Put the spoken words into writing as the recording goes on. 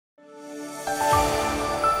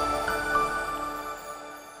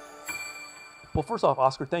Well, first off,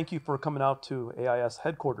 Oscar, thank you for coming out to AIS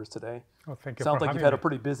headquarters today. Oh, thank you. Sounds for like you've having had a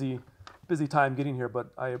me. pretty busy time getting here,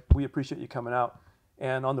 but we appreciate you coming out.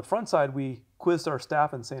 And on the front side, we quizzed our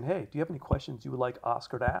staff and saying, hey, do you have any questions you would like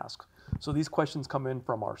Oscar to ask? So these questions come in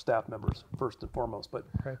from our staff members first and foremost. But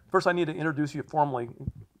first, I need to introduce you formally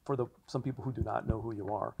for some people who do not know who you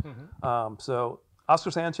are. So Oscar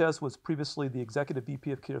Sanchez was previously the Executive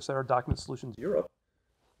VP of KYOCERA Document Solutions Europe.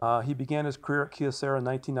 He began his career at KYOCERA in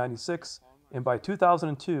 1996, and by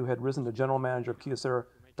 2002 had risen to General Manager of KYOCERA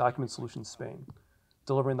Document Solutions Spain,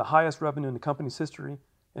 delivering the highest revenue in the company's history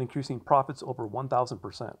and increasing profits over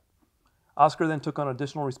 1,000%. Oscar then took on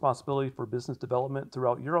additional responsibility for business development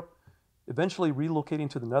throughout Europe, eventually relocating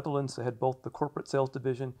to the Netherlands to head both the corporate sales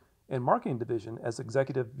division and marketing division as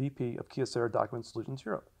Executive VP of KYOCERA Document Solutions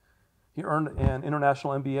Europe. He earned an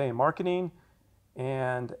international MBA in marketing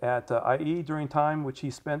and at IE during time which he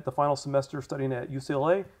spent the final semester studying at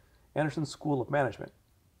UCLA, Anderson School of Management.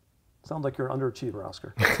 Sounds like you're an underachiever,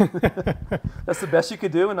 Oscar. That's the best you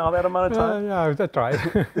could do in all that amount of time? Yeah, that's right.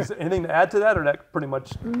 Is there anything to add to that, or that pretty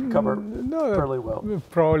much covered fairly well?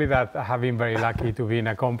 Probably that I have been very lucky to be in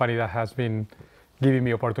a company that has been giving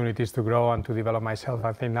me opportunities to grow and to develop myself.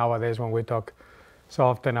 I think nowadays when we talk so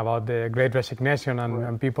often about the Great Resignation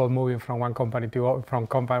and people moving from one company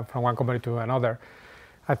to another,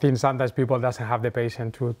 I think sometimes people doesn't have the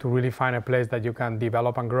patience to really find a place that you can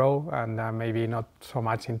develop and grow, and maybe not so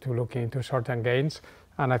much into looking into short-term gains.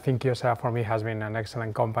 And I think KYOCERA for me has been an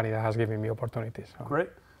excellent company that has given me opportunities. So. Great.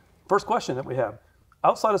 First question that we have.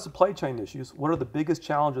 Outside of supply chain issues, what are the biggest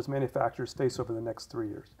challenges manufacturers face over the next 3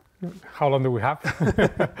 years? How long do we have?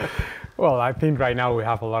 Well, I think right now we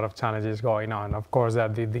have a lot of challenges going on. Of course, the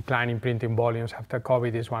decline in printing volumes after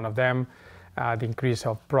COVID is one of them. The increase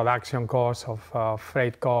of production costs, of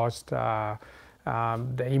freight costs, the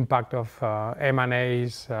impact of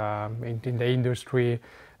M&As in the industry,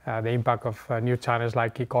 the impact of new channels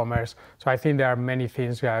like e-commerce. So I think there are many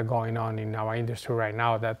things going on in our industry right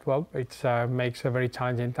now that, well, it makes a very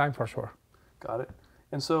challenging time for sure. Got it.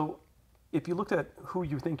 And so if you looked at who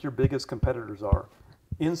you think your biggest competitors are,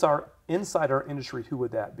 inside our industry, who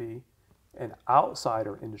would that be? And outside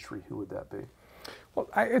our industry, who would that be? Well,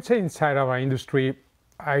 I'd say inside our industry,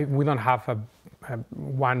 we don't have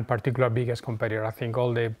one particular biggest competitor. I think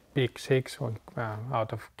all the big six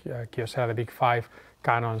out of KYOCERA, the big five,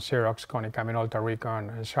 Canon, Xerox, Konica, Minolta, Recon,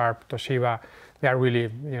 and Sharp, Toshiba, they are really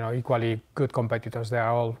equally good competitors. They are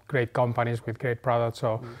all great companies with great products,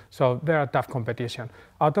 so they're a tough competition.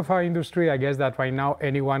 Out of our industry, I guess that right now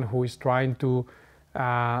anyone who is trying to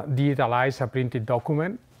digitalize a printed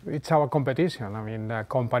document, it's our competition. I mean,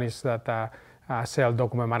 companies that sell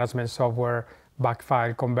document management software, back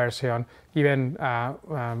file conversion, even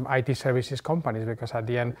IT services companies, because at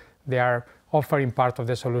the end they are offering part of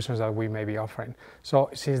the solutions that we may be offering. So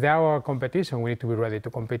since they are our competition, we need to be ready to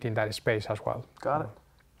compete in that space as well. Got it.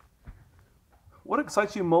 What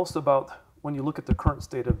excites you most about when you look at the current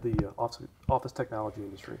state of the office technology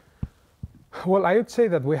industry? Well, I would say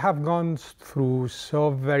that we have gone through so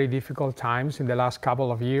very difficult times in the last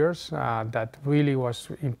couple of years that really was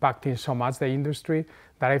impacting so much the industry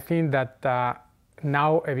that I think that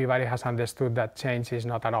now everybody has understood that change is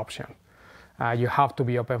not an option. You have to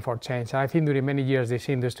be open for change. And I think during many years, this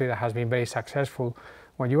industry that has been very successful,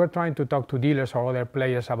 when you were trying to talk to dealers or other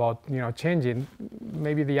players about changing,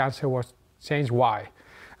 maybe the answer was change why?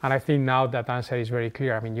 And I think now that answer is very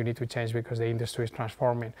clear. I mean, you need to change because the industry is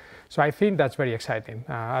transforming. So I think that's very exciting.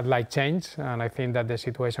 I'd like change, and I think that the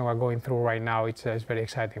situation we're going through right now, it's very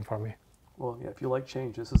exciting for me. Well, yeah, if you like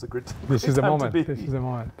change, this is a good time This is the moment. to be. This is the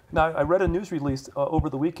moment. Now, I read a news release over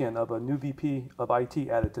the weekend of a new VP of IT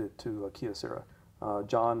added to KYOCERA,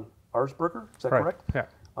 John Arsberger, is that correct?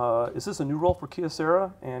 Yeah. Is this a new role for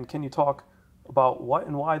KYOCERA, and can you talk about what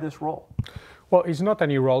and why this role? Well, it's not a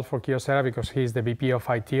new role for KYOCERA because he's the VP of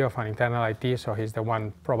IT, of an internal IT, so he's the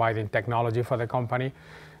one providing technology for the company.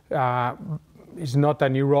 It's not a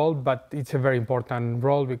new role, but it's a very important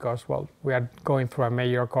role because, well, we are going through a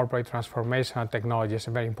major corporate transformation, and technology is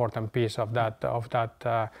a very important piece of that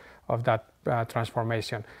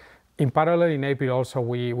transformation. In parallel, in April also,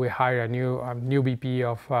 we hired a new VP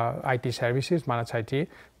of IT services, managed IT.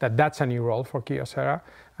 That's a new role for KYOCERA.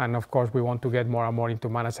 And of course, we want to get more and more into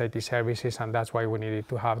managed IT services, and that's why we needed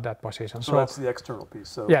to have that position. So that's the external piece.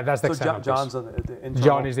 So, yeah, that's the external piece. John's the internal.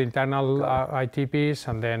 John is the internal IT piece,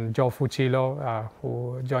 and then Joe Fucillo,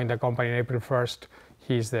 who joined the company in April 1st,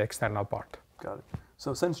 he's the external part. Got it.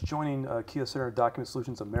 So since joining KYOCERA Document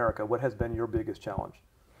Solutions America, what has been your biggest challenge?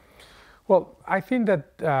 Well, I think that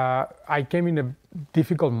I came in a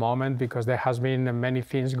difficult moment because there has been many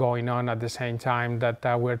things going on at the same time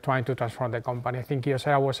that we're trying to transform the company. I think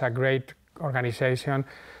KYOCERA was a great organization,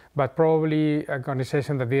 but probably an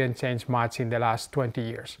organization that didn't change much in the last 20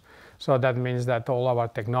 years. So that means that all of our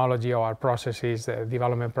technology, our processes, the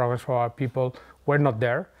development programs for our people were not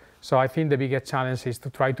there. So I think the biggest challenge is to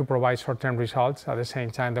try to provide short-term results at the same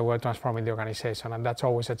time that we're transforming the organization. And that's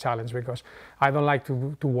always a challenge because I don't like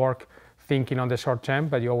to work thinking on the short term,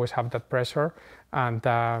 but you always have that pressure. And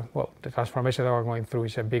well, the transformation that we're going through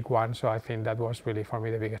is a big one. So I think that was really, for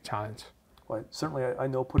me, the biggest challenge. Well, certainly, I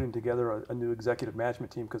know putting together a new executive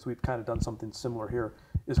management team, because we've kind of done something similar here,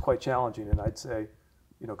 is quite challenging. And I'd say,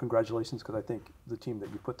 you know, congratulations, because I think the team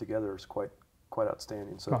that you put together is quite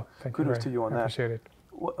outstanding. So kudos to you on that. I appreciate it.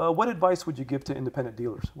 What advice would you give to independent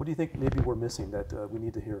dealers? What do you think maybe we're missing that we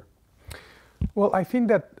need to hear? Well, I think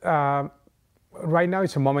that right now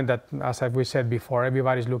it's a moment that, as we said before,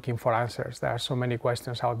 everybody's looking for answers. There are so many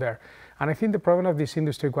questions out there. And I think the problem of this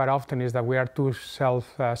industry quite often is that we are too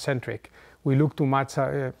self-centric. We look too much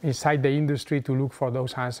inside the industry to look for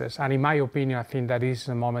those answers. And in my opinion, I think that this is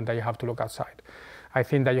a moment that you have to look outside. I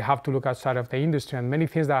think that you have to look outside of the industry, and many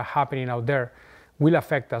things that are happening out there will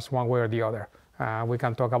affect us one way or the other. We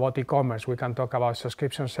can talk about e-commerce, we can talk about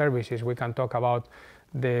subscription services, we can talk about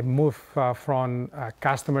the move from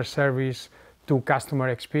customer service to customer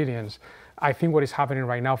experience. I think what is happening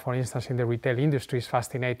right now, for instance, in the retail industry is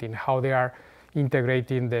fascinating, how they are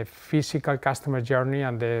integrating the physical customer journey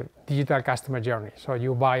and the digital customer journey. So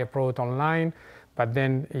you buy a product online, but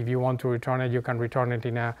then if you want to return it, you can return it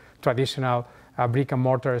in a traditional brick and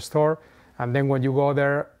mortar store. And then when you go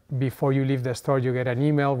there, before you leave the store, you get an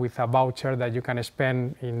email with a voucher that you can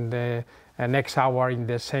spend in the next hour in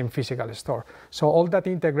the same physical store. So all that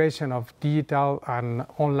integration of digital and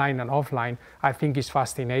online and offline, I think is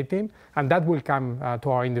fascinating, and that will come to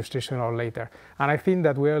our industry sooner or later. And I think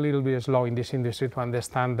that we're a little bit slow in this industry to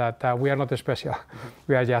understand that we are not special. Mm-hmm.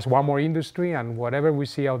 We are just one more industry, and whatever we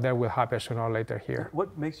see out there will happen sooner or later here.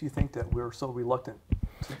 What makes you think that we're so reluctant?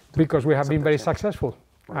 Because we have been very successful.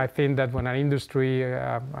 Right. I think that when an industry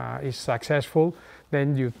is successful,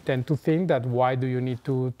 then you tend to think that why do you need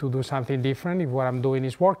to do something different if what I'm doing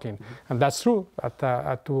is working? Mm-hmm. And that's true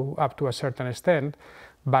up to a certain extent.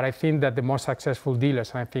 But I think that the most successful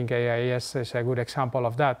dealers, and I think AIS is a good example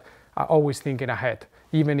of that, are always thinking ahead.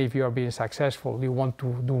 Even if you are being successful, you want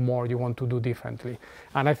to do more, you want to do differently.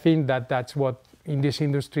 And I think that that's what in this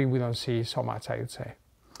industry we don't see so much, I would say.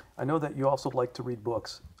 I know that you also like to read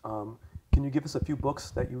books. Can you give us a few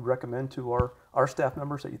books that you recommend to our staff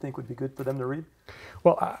members that you think would be good for them to read?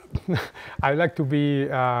 Well, I like to be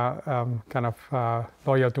kind of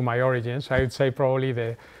loyal to my origins. I would say probably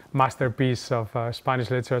the masterpiece of Spanish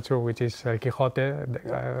literature, which is El Quijote.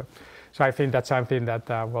 Yeah. So I think that's something that,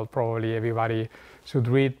 well, probably everybody should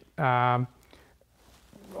read.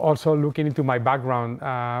 Also looking into my background,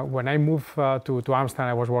 when I moved to Amsterdam,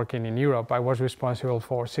 I was working in Europe. I was responsible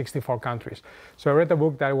for 64 countries. So I read a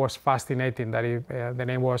book that was fascinating, that the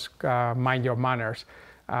name was Mind Your Manners,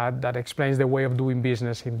 that explains the way of doing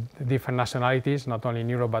business in different nationalities, not only in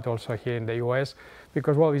Europe, but also here in the US,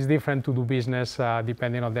 because, well, it's different to do business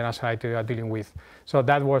depending on the nationality you are dealing with. So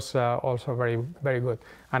that was also very, very good.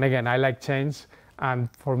 And again, I like change, and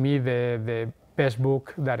for me, the best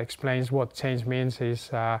book that explains what change means is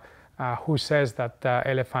Who Says That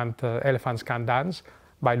Elephants Can Dance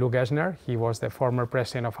by Lou Gerstner. He was the former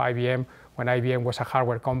president of IBM when IBM was a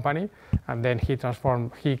hardware company, and then he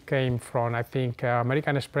came from, I think,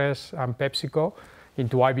 American Express and PepsiCo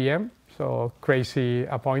into IBM, so crazy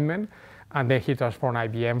appointment. And then he transformed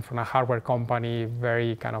IBM from a hardware company,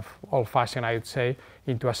 very kind of old-fashioned, I would say,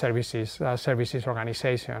 into a services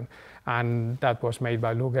organization. And that was made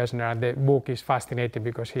by Lou Gerstner. And the book is fascinating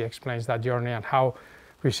because he explains that journey and how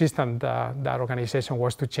resistant that organization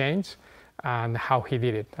was to change and how he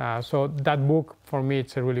did it. So that book, for me,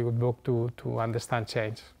 it's a really good book to understand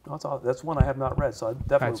change. That's one I have not read, so I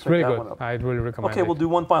definitely pick really that good. One up. I'd really recommend it. Okay, we'll do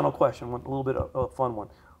one final question, a little bit of a fun one.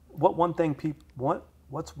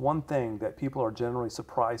 What's one thing that people are generally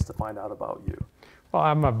surprised to find out about you? Well,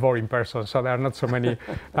 I'm a boring person, so there are not so many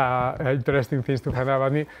interesting things to find out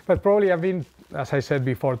about me. But probably I've been, as I said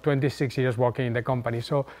before, 26 years working in the company.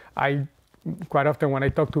 So quite often when I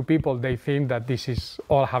talk to people, they think that this is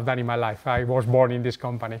all I have done in my life. I was born in this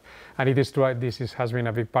company. And it is true, has been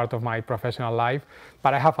a big part of my professional life.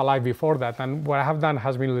 But I have a life before that. And what I have done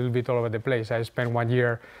has been a little bit all over the place. I spent 1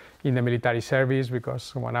 year in the military service,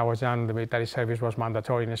 because when I was young, the military service was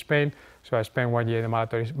mandatory in Spain. So I spent 1 year in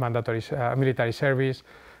the military service.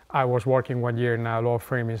 I was working 1 year in a law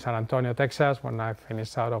firm in San Antonio, Texas, when I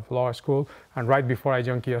finished out of law school. And right before I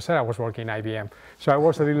joined KYOCERA, I was working in IBM. So I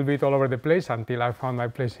was a little bit all over the place until I found my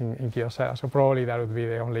place in KYOCERA. So probably that would be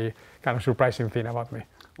the only kind of surprising thing about me.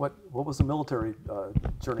 What was the military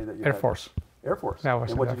journey that you Air had? Force. Air Force. That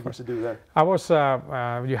was and what Air did you Force. get to do there? I was,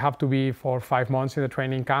 you have to be for 5 months in the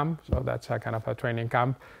training camp. So that's a kind of a training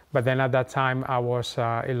camp. But then at that time I was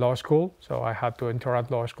in law school. So I had to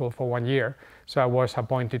interrupt law school for 1 year. So I was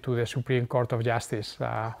appointed to the Supreme Court of Justice.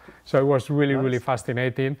 So it was really, really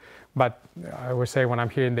fascinating. But I would say when I'm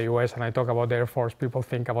here in the US and I talk about the Air Force, people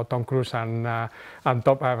think about Tom Cruise and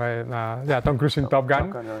Tom Cruise in Top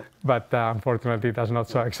Gun. Right. But unfortunately, that's not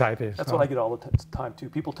so exciting. That's what I get all the time too.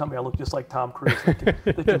 People tell me I look just like Tom Cruise.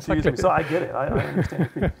 They confuse me. So I get it. I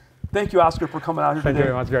understand. Thank you, Oscar, for coming out here today. Thank you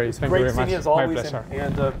very much, Gary. It's Thank you great very seeing much. you as always. My pleasure.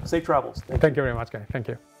 And safe travels. Thank you very much, Gary. Thank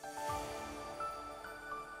you.